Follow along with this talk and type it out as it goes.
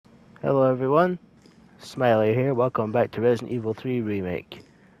Hello everyone, Smiley here, welcome back to Resident Evil 3 Remake.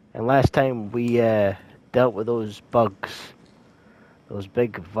 And last time we dealt with those bugs, those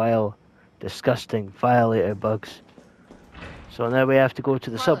big, vile, disgusting, violator bugs. So now we have to go to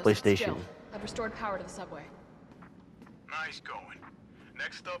the Carlos, subway it's station. Jill. I've restored power to the subway. Nice going.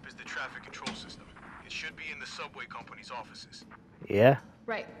 Next up is the traffic control system. It should be in the subway company's offices. Yeah?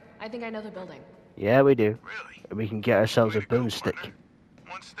 Right. I think I know the building. Yeah, we do. Really? And we can get ourselves a Way to go, boomstick. partner.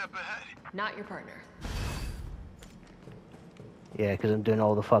 One step ahead. Not your partner. Yeah, because I'm doing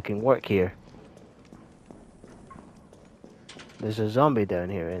all the fucking work here. There's a zombie down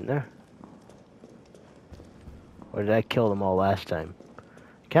here, ain't there? Or did I kill them all last time?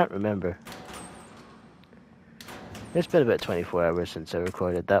 Can't remember. It's been about 24 hours since I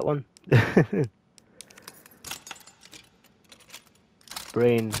recorded that one.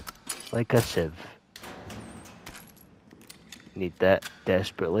 Brain like a sieve. Need that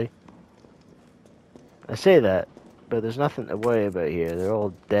desperately. I say that, but there's nothing to worry about here. They're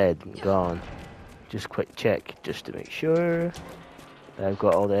all dead and gone. Just quick check, just to make sure that I've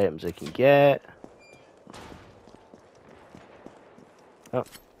got all the items I can get. Oh,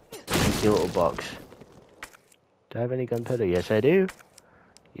 empty little box. Do I have any gunpowder? Yes, I do.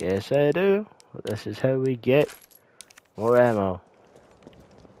 Yes, I do. This is how we get more ammo.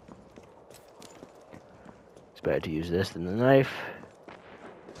 It's better to use this than the knife.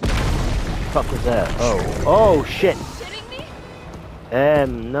 Fuck was that? Oh, oh shit!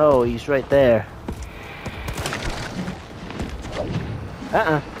 No, he's right there.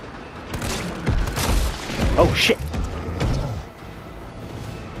 Oh shit!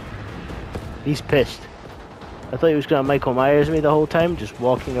 He's pissed. I thought he was gonna Michael Myers me the whole time, just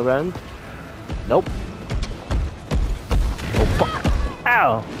walking around. Nope. Oh fuck!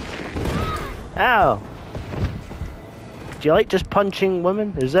 Ow! Ow! Do you like just punching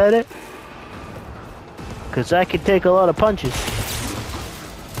women? Is that it? Cause I can take a lot of punches,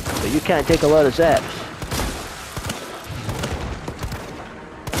 but you can't take a lot of zaps.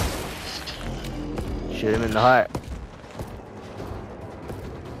 Shoot him in the heart.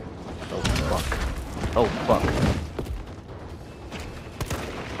 Oh fuck. Oh fuck.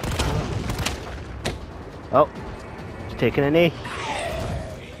 Oh. He's taking a knee.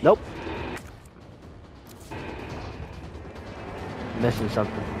 Nope. Missing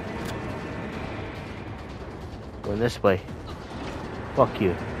something. Going this way. Fuck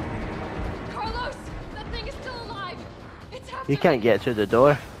you. Carlos! That thing is still alive! It's after You can't get through the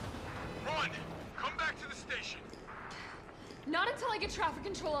door. Run! Come back to the station. Not until I get traffic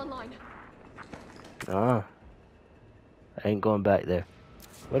control online. Ah. I ain't going back there.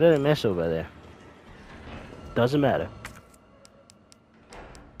 What did I miss over there? Doesn't matter.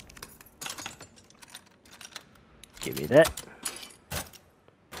 Give me that.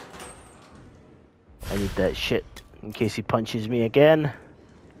 I need that shit in case he punches me again.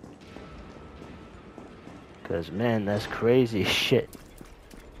 Cause man, that's crazy shit.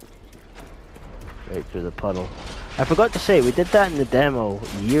 Right through the puddle. I forgot to say, we did that in the demo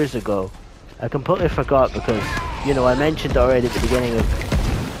years ago. I completely forgot because, you know, I mentioned already at the beginning of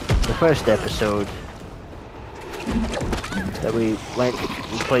the first episode that we went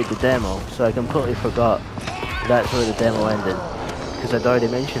and played the demo, so I completely forgot that's where the demo ended. Because I'd already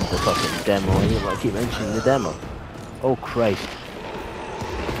mentioned the fucking demo, and you know, I keep mentioning the demo. Oh Christ.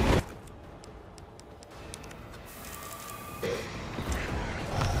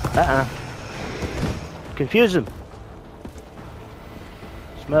 Confuse him.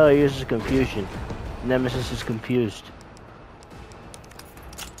 Smeller uses confusion. Nemesis is confused.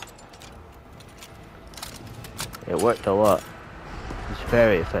 It worked a lot. It's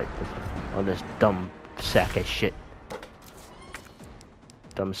very effective on this dumb sack of shit.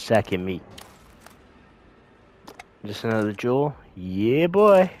 Dumb sack of meat. Just another jewel? Yeah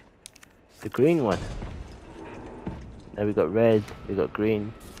boy! The green one. Now we got red, we got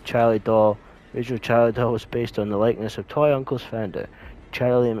green. Charlie doll. Original Charlie doll was based on the likeness of Toy Uncle's founder,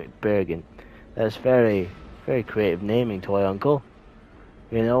 Charlie McBurgan. That's very, very creative naming, Toy Uncle.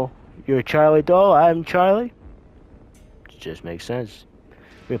 You know, you're a Charlie doll, I'm Charlie. It just makes sense.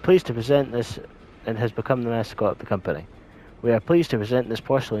 We're pleased to present this and has become the mascot of the company. We are pleased to present this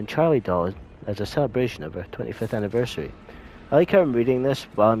porcelain Charlie doll as a celebration of our 25th anniversary. I like how I'm reading this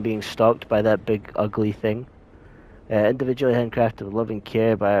while I'm being stalked by that big ugly thing. Individually handcrafted with loving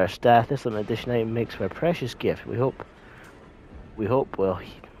care by our staff, this limited edition item makes for a precious gift. We hope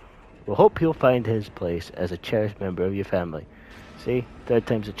you'll find his place as a cherished member of your family. See, third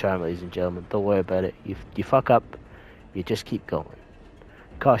time's a charm, ladies and gentlemen. Don't worry about it. You fuck up, you just keep going.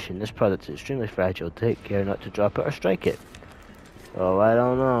 Caution, this product is extremely fragile. Take care not to drop it or strike it. Oh, I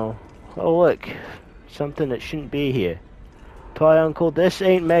don't know. Oh look, something that shouldn't be here. Toy Uncle, this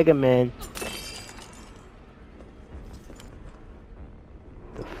ain't Mega Man.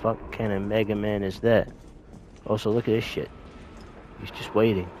 The fuck kind of Mega Man is that? Also, look at this shit. He's just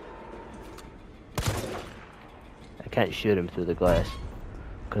waiting. I can't shoot him through the glass,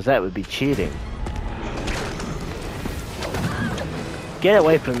 because that would be cheating. Get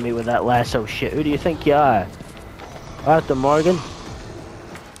away from me with that lasso shit. Who do you think you are? Arthur Morgan?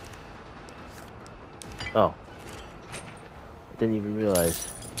 Oh. I didn't even realize.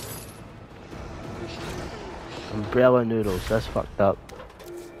 Umbrella noodles, that's fucked up.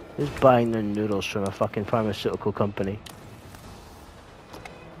 Who's buying their noodles from a fucking pharmaceutical company?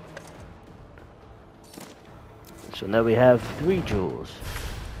 So now we have 3 jewels.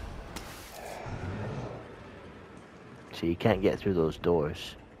 So you can't get through those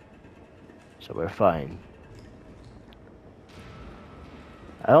doors. So we're fine.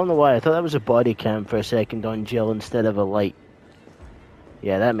 I don't know why, I thought that was a body cam for a second on Jill instead of a light.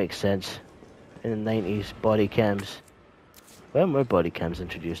 Yeah, that makes sense. In the 90s, body cams. When were body cams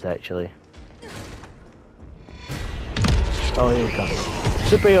introduced, actually? Oh, here we come.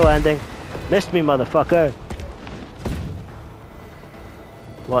 Superhero landing. Missed me, motherfucker.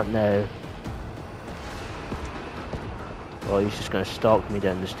 What now? Oh, he's just gonna stalk me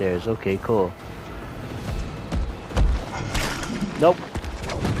down the stairs. Okay, cool. Nope.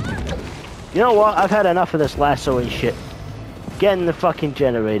 You know what? I've had enough of this lasso and shit. Get in the fucking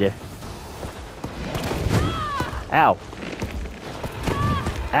generator. Ow.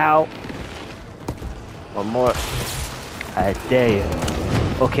 Ow. One more. I dare you.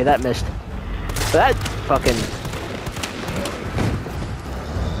 Okay, that missed. That fucking...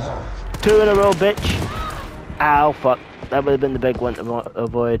 2 in a row, bitch. Ow, fuck. That would have been the big one to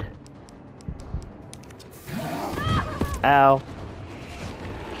avoid. Ow.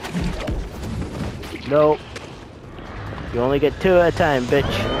 Nope. You only get 2 at a time, bitch.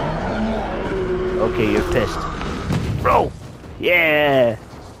 Okay, you're pissed. Bro! Yeah!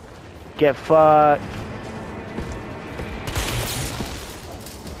 Get fucked.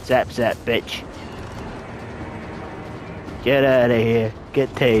 Zap, zap, bitch. Get out of here. Get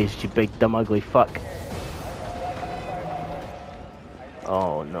tased, you big dumb ugly fuck.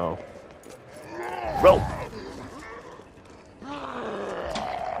 Oh no. Roll!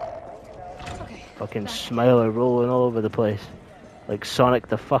 Fucking Smiler rolling all over the place. Like Sonic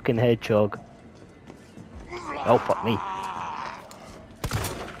the fucking Hedgehog. Oh, fuck me.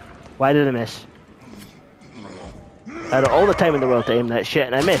 Why did I miss? I had all the time in the world to aim that shit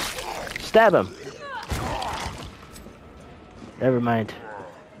and I missed. Stab him. Never mind.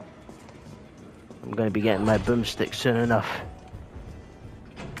 I'm gonna be getting my boomstick soon enough.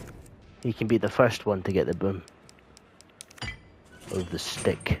 He can be the first one to get the boom. Of the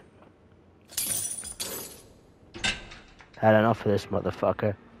stick. Had enough of this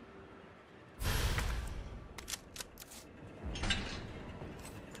motherfucker.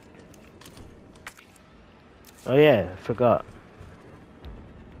 Oh yeah, I forgot.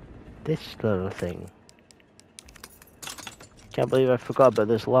 This little thing. Can't believe I forgot about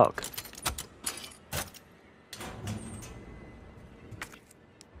this lock.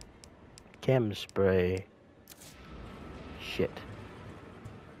 Chem spray. Shit.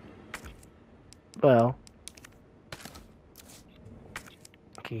 Well.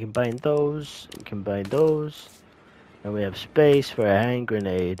 Can combine those, and combine those. And we have space for a hand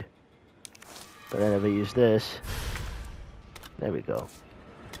grenade. But I never use this. There we go.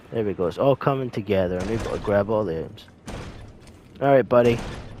 There we go. It's all coming together. I'm able to grab all the items. Alright, buddy.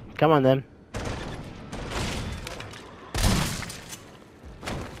 Come on then.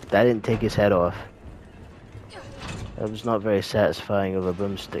 That didn't take his head off. That was not very satisfying of a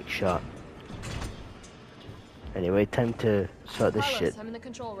boomstick shot. Anyway, time to sort this shit. I'm in the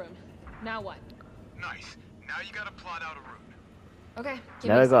control room. Now what? Nice. Now you gotta plot out a route. Okay.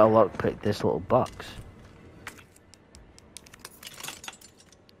 Now I gotta lockpick this little box.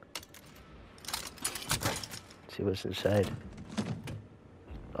 See what's inside.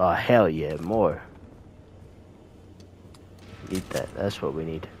 Oh hell yeah, more. Need that. That's what we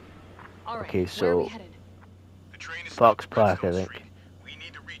need. All right, okay, where are we so headed? The train is Fox stopped at Park, I Redstone think. Street. We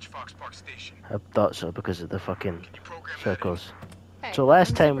need to reach Fox Park Station. I thought so because of the fucking Can you program that circles. Hey, So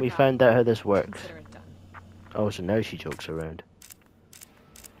last I'm time we superpowered. found out how this works. Consider it done. Oh, so now she jokes around.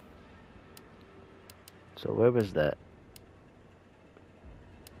 So where was that?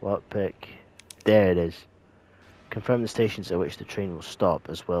 Lockpick. There it is. Confirm the stations at which the train will stop,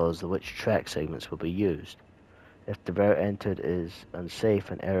 as well as which track segments will be used. If the route entered is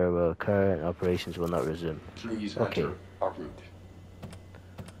unsafe, an error will occur and operations will not resume. Please Okay. enter a route.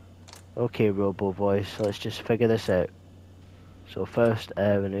 Okay, Robo Voice, let's just figure this out. So First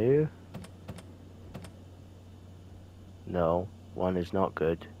Avenue. No, 1 is not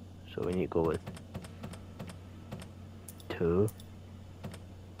good. So we need to go with 2.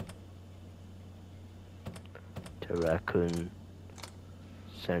 To Raccoon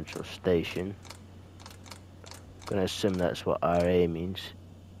Central Station. I'm gonna assume that's what RA means.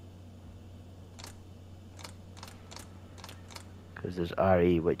 Because there's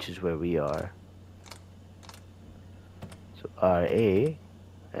RE, which is where we are. So RA, and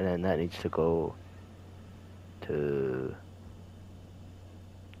then that needs to go to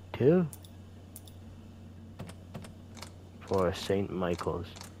 2 for St. Michael's,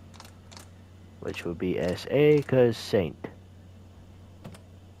 which would be SA, because Saint.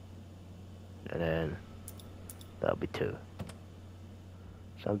 And then that'll be 2.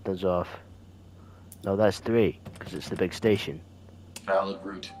 Something's off. No, that's 3, because it's the big station. Valid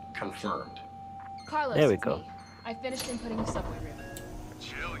route confirmed. Carlos, There we it's go. me. I finished inputting the subway route.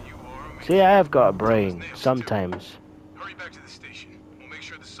 Chill, you are. See, I have got a brain, sometimes. Hurry back to the station. We'll make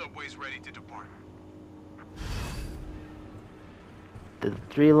sure the subway's ready to depart. The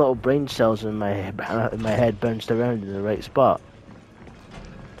 3 little brain cells in my head bounced around in the right spot.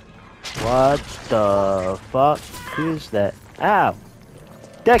 What the fuck? Who's that? Ow!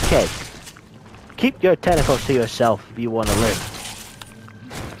 Dickhead! Keep your tentacles to yourself if you want to live.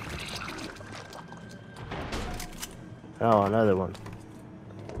 Oh, another one.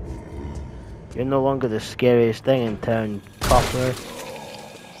 You're no longer the scariest thing in town, copper.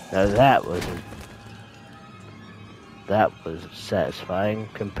 Now that was satisfying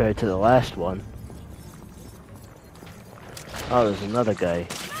compared to the last one. Oh, there's another guy.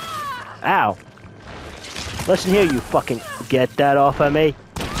 Ow! Listen here, you fucking... Get that off of me!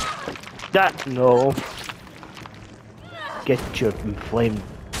 That... No. Get your inflamed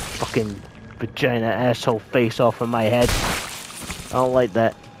fucking vagina asshole face off of my head. I don't like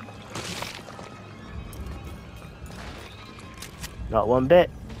that. Not one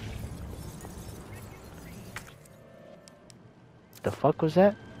bit. The fuck was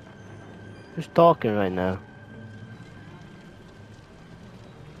that? Who's talking right now?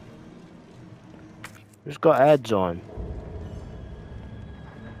 Who's got ads on?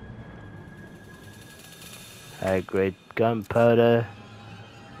 High grade gunpowder.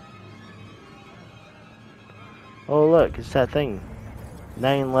 Oh look, it's that thing.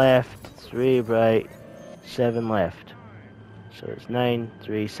 9 left, 3 right, 7 left. So it's 9,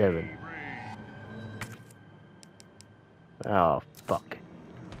 3, 7. Oh fuck.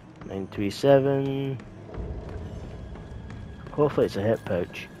 9, 3, 7. Hopefully it's a hip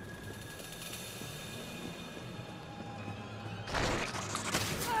pouch.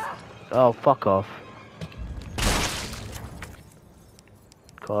 Oh, fuck off.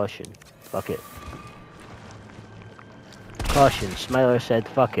 Caution. Fuck it. Caution. Smiler said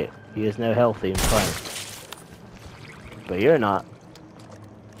fuck it. He is now healthy and fine. But you're not.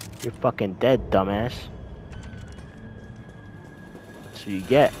 You're fucking dead, dumbass. That's what you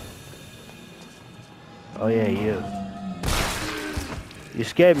get. Oh yeah, you. You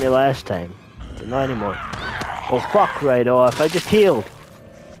scared me last time. But not anymore. Oh fuck right off. I just healed.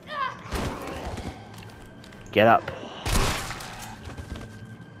 Get up.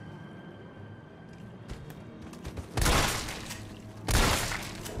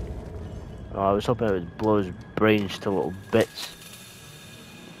 Oh, I was hoping it would blow his brains to little bits.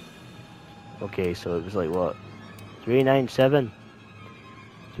 Okay, so it was like what? 397?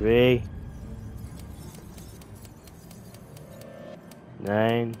 3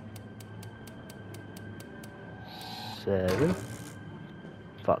 9 7.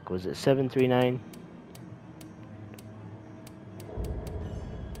 Fuck, was it 739?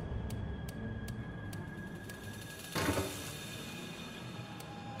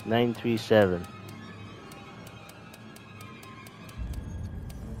 Nine 3 7.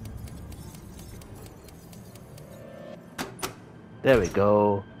 There we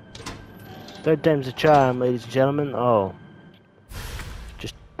go. 3rd time's a charm, ladies and gentlemen. Oh,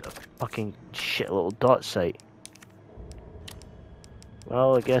 just a fucking shit little dot sight.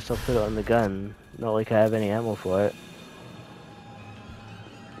 Well, I guess I'll put it on the gun. Not like I have any ammo for it.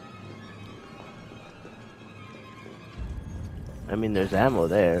 I mean, there's ammo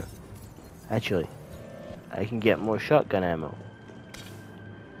there. Actually, I can get more shotgun ammo.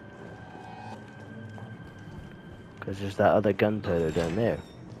 Because there's that other gunpowder down there.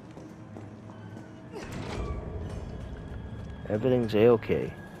 Everything's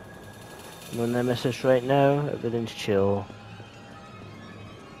a-okay. No Nemesis right now, everything's chill.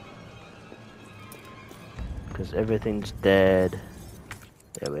 Because everything's dead.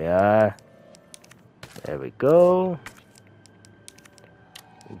 There we are. There we go.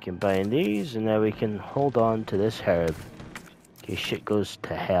 We can bind these, and now we can hold on to this herb in case shit goes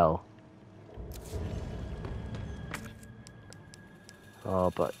to hell. Oh,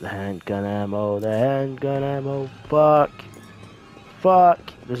 but the handgun ammo, fuck. Fuck!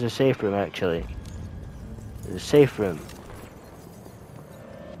 There's a safe room, actually. There's a safe room.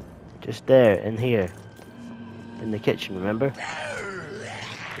 Just there, in here. In the kitchen, remember?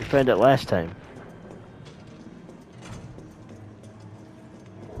 We found it last time.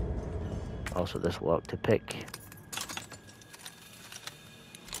 Also, this lock to pick.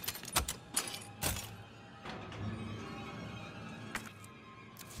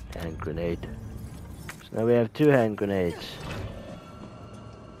 Hand grenade. So now we have 2 hand grenades.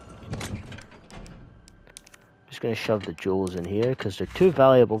 Just gonna shove the jewels in here because they're too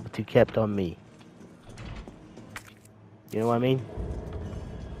valuable to be kept on me. You know what I mean?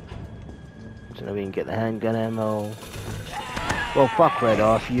 So now we can get the handgun ammo. Well, fuck right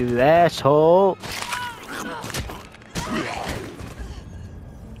off, you asshole!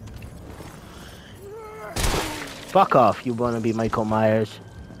 Fuck off, you wanna be Michael Myers.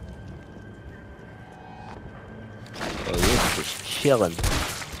 Oh, you're just chilling.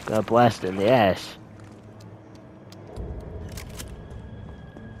 Gonna blast it in the ass.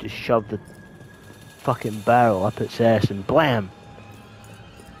 Just shove the fucking barrel up its ass and blam!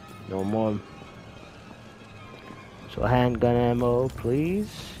 No more. So handgun ammo, please.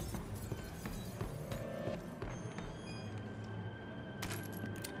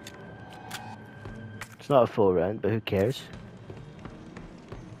 It's not a full round, but who cares?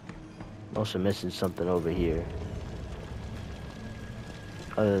 I'm also missing something over here.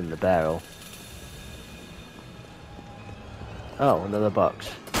 Other than the barrel. Oh, another box.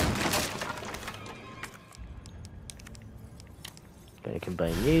 Gonna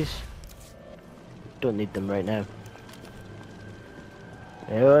combine these. Don't need them right now.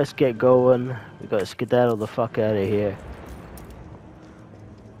 Yeah, let's get going. We gotta skedaddle the fuck out of here.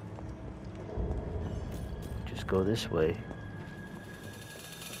 Just go this way.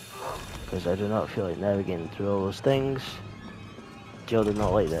 Because I do not feel like navigating through all those things. Jill did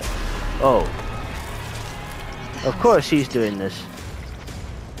not like that. Oh. Of course he's doing this.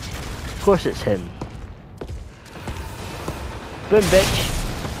 Of course it's him. Boom, bitch.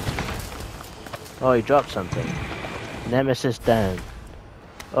 Oh, he dropped something. Nemesis down.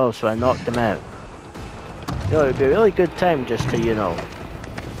 Oh, so I knocked him out. You know, it'd be a really good time just to, you know,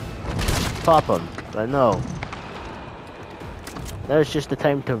 pop him. But no. Now's just the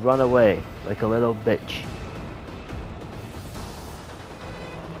time to run away, like a little bitch.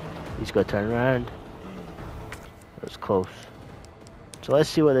 He's gonna turn around. That was close. So let's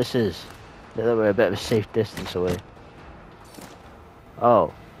see what this is. Now that we're a bit of a safe distance away.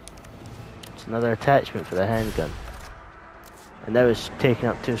 Oh. It's another attachment for the handgun. And that was taking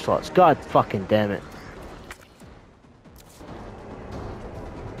up 2 slots. God fucking damn it.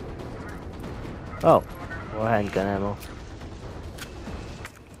 Oh. More handgun ammo.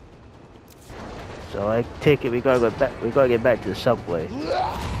 So I take it we gotta get back to the subway.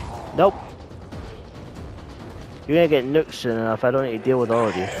 Nope. You're gonna get nuked soon enough, I don't need to deal with all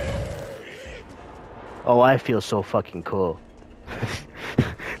of you. Oh, I feel so fucking cool.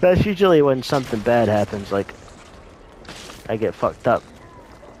 That's usually when something bad happens, like I get fucked up.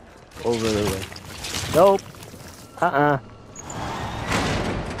 Over the way. Nope.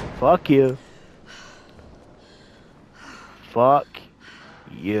 Fuck you. Fuck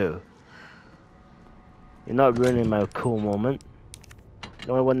you. You're not ruining my cool moment.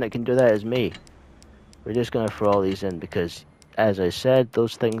 The only one that can do that is me. We're just gonna throw all these in because, as I said,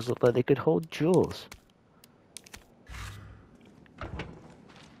 those things look like they could hold jewels.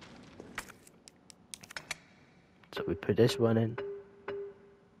 So we put this one in.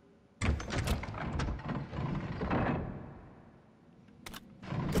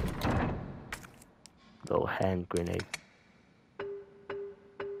 Little hand grenade.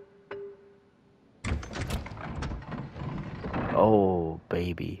 Oh,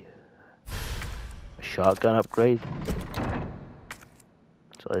 baby. A shotgun upgrade.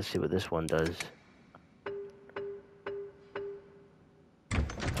 So let's see what this one does.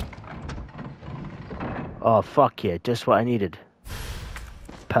 Oh, fuck yeah, just what I needed.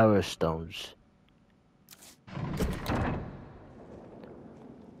 Power stones.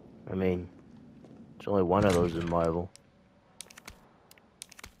 I mean, there's only one of those in Marvel.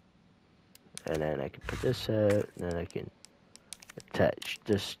 And then I can put this out, and then I can attach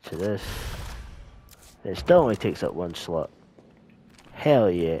this to this. And it still only takes up 1 slot.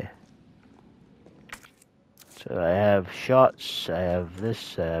 Hell yeah. So I have shots, I have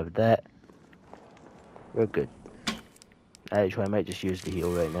this, I have that. We're good. Actually, I might just use the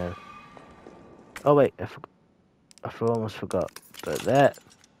heal right now. Oh wait, almost forgot. But that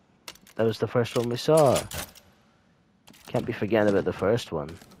was the first one we saw. Can't be forgetting about the first one.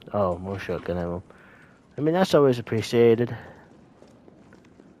 Oh, more shotgun ammo. I mean, that's always appreciated.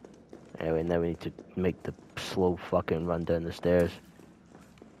 Anyway, now we need to make the slow fucking run down the stairs.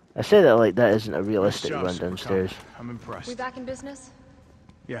 I say that like that isn't a realistic run downstairs. I'm impressed. We back in business?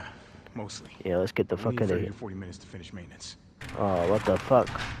 Yeah, mostly. Yeah, let's get the We fuck need out of 30 here. to 40 minutes to finish maintenance. Oh, what the fuck?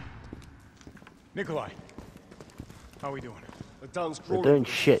 Nikolai, how are we doing? The town's We're crawling doing with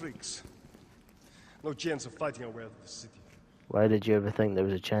shit. freaks. No chance of fighting our way out of the city. Why did you ever think there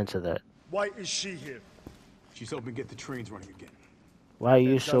was a chance of that? Why is she here? She's helping get the trains running again. Why are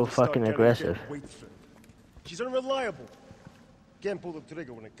you That so down to start fucking getting aggressive? dead weight fed. She's unreliable. Can't pull the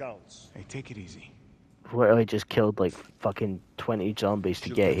trigger when it counts. Hey, take it easy. Literally just killed like fucking 20 zombies to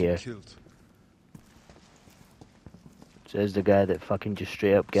She'll get get you here. killed. Says the guy that fucking just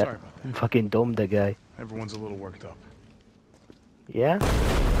straight up Sorry about that. fucking domed the guy. Everyone's a little worked up. Yeah?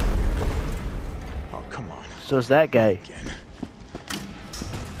 Oh, come on. So's that guy. Again.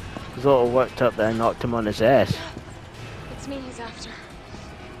 He's a little worked up that I knocked him on his ass. It's me he's after.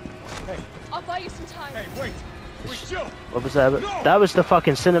 Hey, I'll buy you some time. hey, wait! We're still! What was that? That was the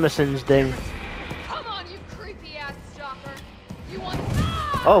fucking Cinemasins thing. Come on, you creepy ass stalker. You want?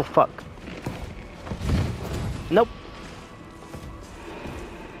 Oh fuck. Nope.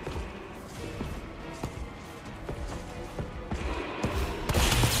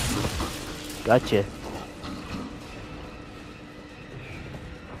 Gotcha.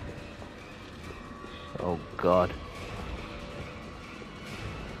 Oh god.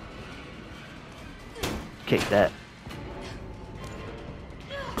 Kick that.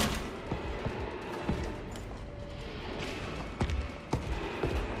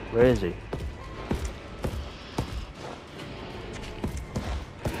 Where is he?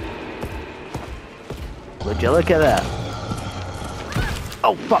 Would you look at that?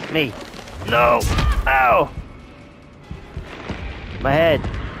 Oh, fuck me. No. Ow. My head.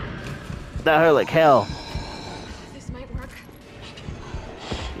 That hurt like hell. This might work.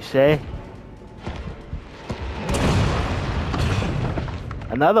 You say?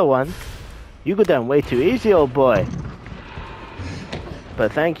 Another one? You go down way too easy, old boy.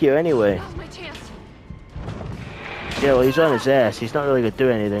 But thank you anyway. Now's my chance. Yeah, well, he's on his ass. He's not really gonna do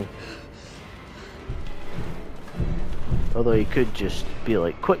anything. Although he could just be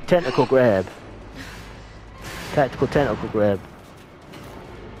like, quick tentacle grab. Tactical tentacle grab.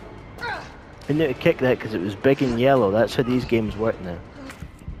 I knew to kick that because it was big and yellow. That's how these games work now.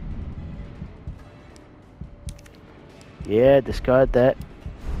 Yeah, discard that.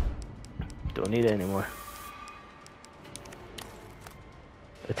 Don't need it anymore.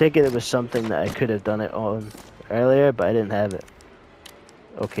 I take it was something that I could have done it on earlier, but I didn't have it.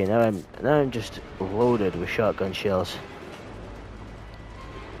 Okay, now I'm just loaded with shotgun shells.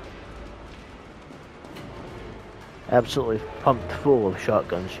 Absolutely pumped full of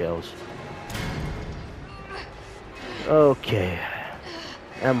shotgun shells. Okay.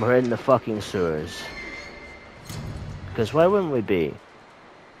 And we're in the fucking sewers. Because why wouldn't we be?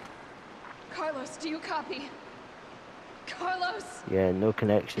 Carlos, do you copy? Carlos! Yeah, no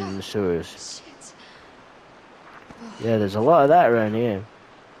connection in the sewers. Shit. Yeah, there's a lot of that around here.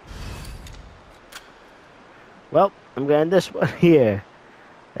 Well, I'm going this one here.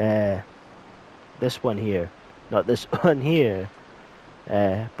 This one here. Not this one here.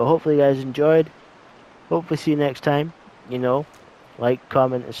 But hopefully you guys enjoyed. Hopefully see you next time. You know, like,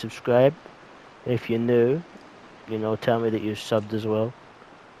 comment, and subscribe. If you're new, you know, tell me that you're subbed as well.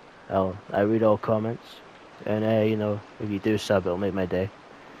 I read all comments. And, you know, if you do sub, it'll make my day.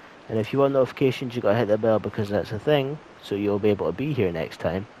 And if you want notifications, you gotta hit the bell because that's a thing. So you'll be able to be here next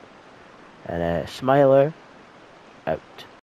time. And, Smiler, out.